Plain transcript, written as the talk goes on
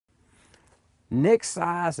Nick's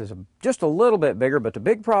size is just a little bit bigger, but the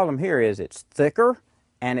big problem here is it's thicker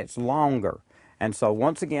and it's longer. And so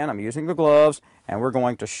once again, I'm using the gloves, and we're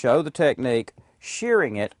going to show the technique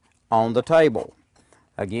shearing it on the table.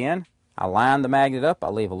 Again, I line the magnet up, I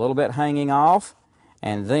leave a little bit hanging off,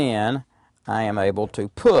 and then I am able to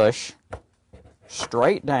push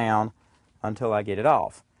straight down until I get it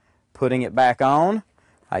off. Putting it back on,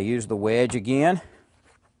 I use the wedge again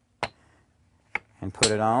and put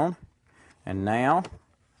it on, and now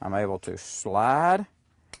I'm able to slide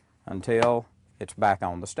until it's back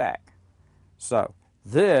on the stack. So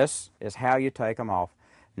this is how you take them off.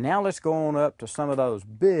 Now let's go on up to some of those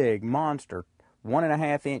big monster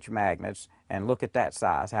 1.5 inch magnets and look at that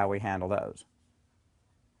size, how we handle those.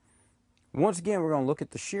 Once again, we're going to look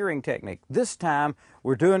at the shearing technique. This time,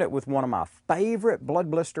 we're doing it with one of my favorite blood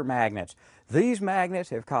blister magnets. These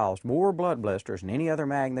magnets have caused more blood blisters than any other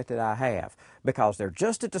magnet that I have, because they're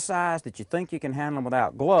just at the size that you think you can handle them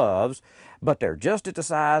without gloves, but they're just at the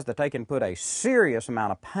size that they can put a serious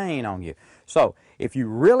amount of pain on you. So, if you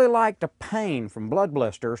really like the pain from blood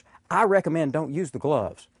blisters, I recommend don't use the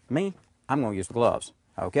gloves. Me, I'm going to use the gloves.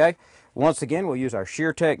 Okay? Once again, we'll use our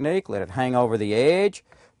shear technique, let it hang over the edge.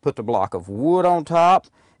 Put the block of wood on top.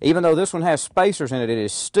 Even though this one has spacers in it, it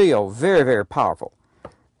is still very, very powerful.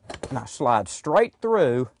 And I slide straight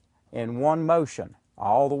through in one motion,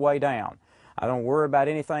 all the way down. I don't worry about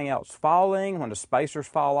anything else falling. When the spacers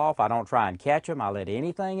fall off, I don't try and catch them. I let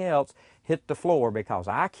anything else hit the floor, because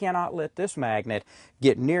I cannot let this magnet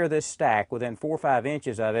get near this stack within 4 or 5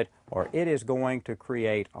 inches of it, or it is going to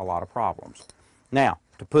create a lot of problems. Now,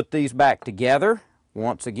 to put these back together,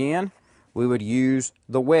 once again, we would use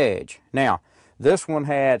the wedge. Now, this one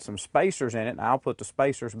had some spacers in it, and I'll put the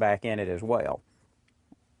spacers back in it as well.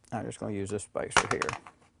 I'm just going to use this spacer here.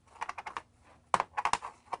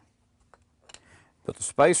 Put the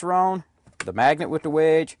spacer on, the magnet with the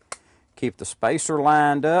wedge, keep the spacer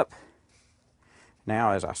lined up.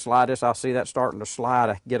 Now, as I slide this, I'll see that starting to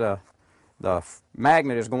slide. The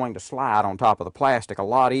magnet is going to slide on top of the plastic a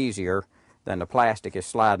lot easier than the plastic is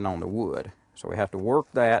sliding on the wood. So we have to work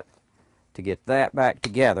that to get that back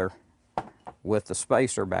together with the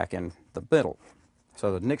spacer back in the middle.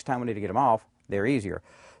 So the next time we need to get them off, they're easier.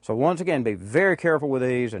 So once again, be very careful with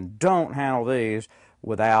these, and don't handle these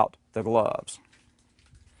without the gloves.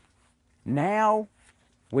 Now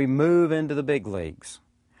we move into the big leagues.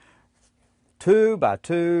 2 by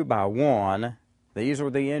 2 by 1. These are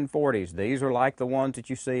the N40s. These are like the ones that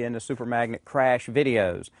you see in the Super Magnet Crash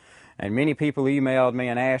videos. And many people emailed me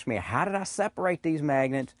and asked me, how did I separate these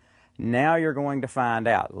magnets? Now you're going to find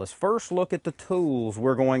out. Let's first look at the tools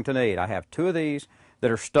we're going to need. I have 2 of these that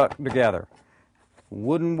are stuck together.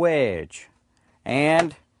 Wooden wedge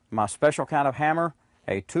and my special kind of hammer,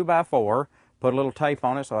 a 2x4. Put a little tape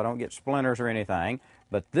on it so I don't get splinters or anything.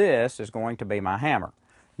 But this is going to be my hammer.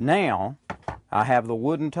 Now I have the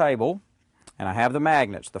wooden table and I have the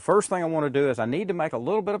magnets. The first thing I want to do is I need to make a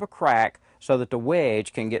little bit of a crack so that the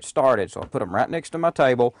wedge can get started. So I put them right next to my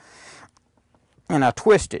table, and I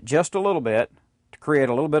twist it just a little bit to create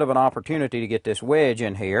a little bit of an opportunity to get this wedge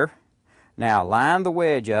in here. Now line the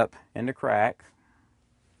wedge up in the crack,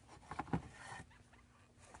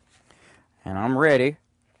 and I'm ready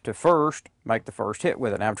to first make the first hit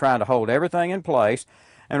with it. Now I'm trying to hold everything in place.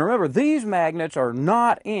 And remember, these magnets are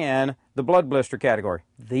not in the blood blister category.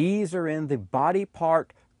 These are in the body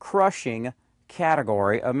part crushing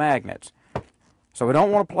category of magnets. So we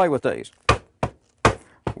don't want to play with these.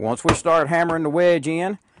 Once we start hammering the wedge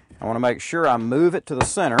in, I want to make sure I move it to the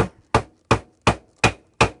center.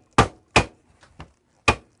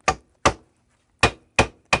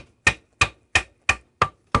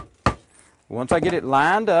 Once I get it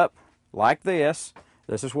lined up like this,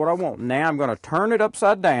 this is what I want. Now I'm going to turn it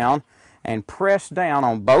upside down and press down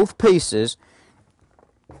on both pieces,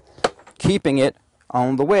 keeping it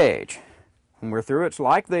on the wedge. When we're through, it's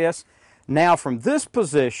like this. Now from this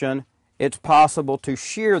position, it's possible to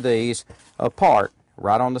shear these apart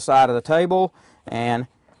right on the side of the table and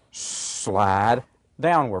slide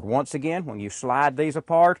downward. Once again, when you slide these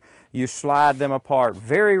apart, you slide them apart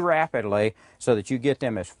very rapidly so that you get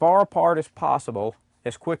them as far apart as possible,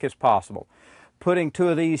 as quick as possible. Putting 2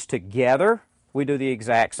 of these together, we do the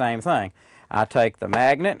exact same thing. I take the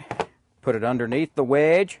magnet, put it underneath the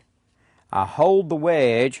wedge. I hold the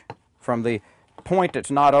wedge from the point that's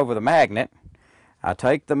not over the magnet. I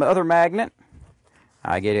take the other magnet,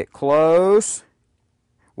 I get it close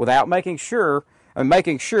without making sure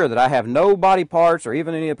that I have no body parts or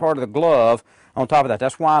even any part of the glove on top of that.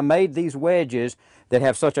 That's why I made these wedges that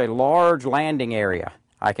have such a large landing area.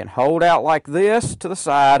 I can hold out like this to the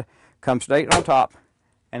side, come straight on top,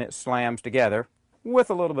 and it slams together with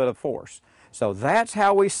a little bit of force. So that's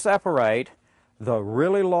how we separate the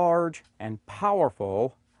really large and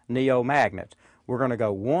powerful neomagnets. We're going to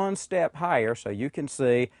go one step higher so you can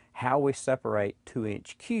see how we separate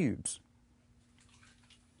 2-inch cubes.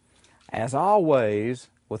 As always,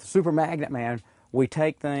 with Super Magnet Man, we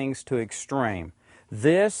take things to extreme.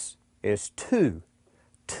 This is two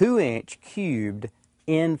 2-inch cubed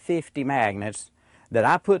N50 magnets that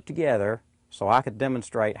I put together so I could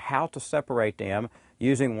demonstrate how to separate them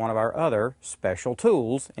using one of our other special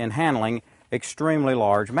tools in handling extremely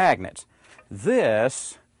large magnets.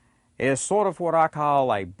 This is sort of what I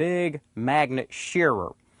call a big magnet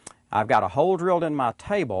shearer. I've got a hole drilled in my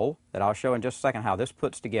table that I'll show in just a second how this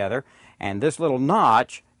puts together, and this little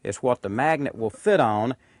notch is what the magnet will fit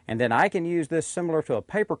on, and then I can use this similar to a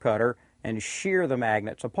paper cutter and shear the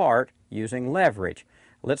magnets apart using leverage.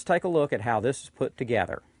 Let's take a look at how this is put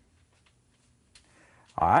together.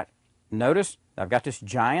 All right, notice I've got this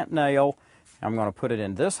giant nail. I'm going to put it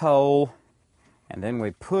in this hole, and then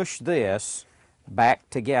we push this back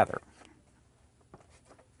together.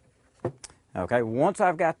 Okay, once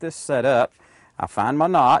I've got this set up, I find my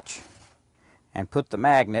notch and put the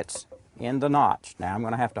magnets in the notch. Now I'm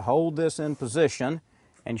going to have to hold this in position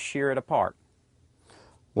and shear it apart.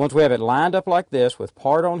 Once we have it lined up like this with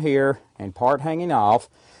part on here and part hanging off,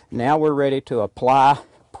 now we're ready to apply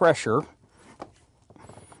pressure.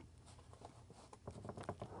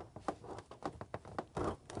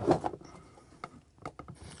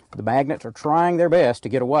 The magnets are trying their best to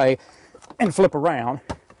get away and flip around,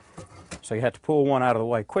 so you have to pull one out of the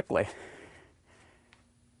way quickly.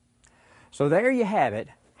 So there you have it.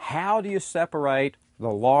 How do you separate the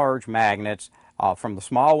large magnets from the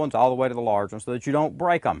small ones all the way to the large ones so that you don't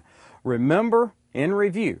break them? Remember, in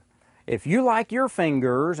review, if you like your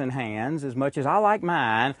fingers and hands as much as I like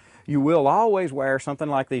mine, you will always wear something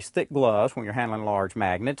like these thick gloves when you're handling large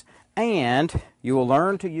magnets, and you will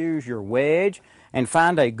learn to use your wedge and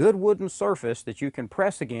find a good wooden surface that you can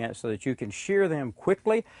press against so that you can shear them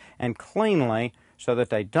quickly and cleanly so that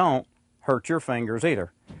they don't hurt your fingers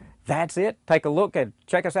either. That's it. Take a look at,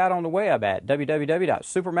 check us out on the web at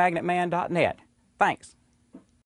www.supermagnetman.net. Thanks.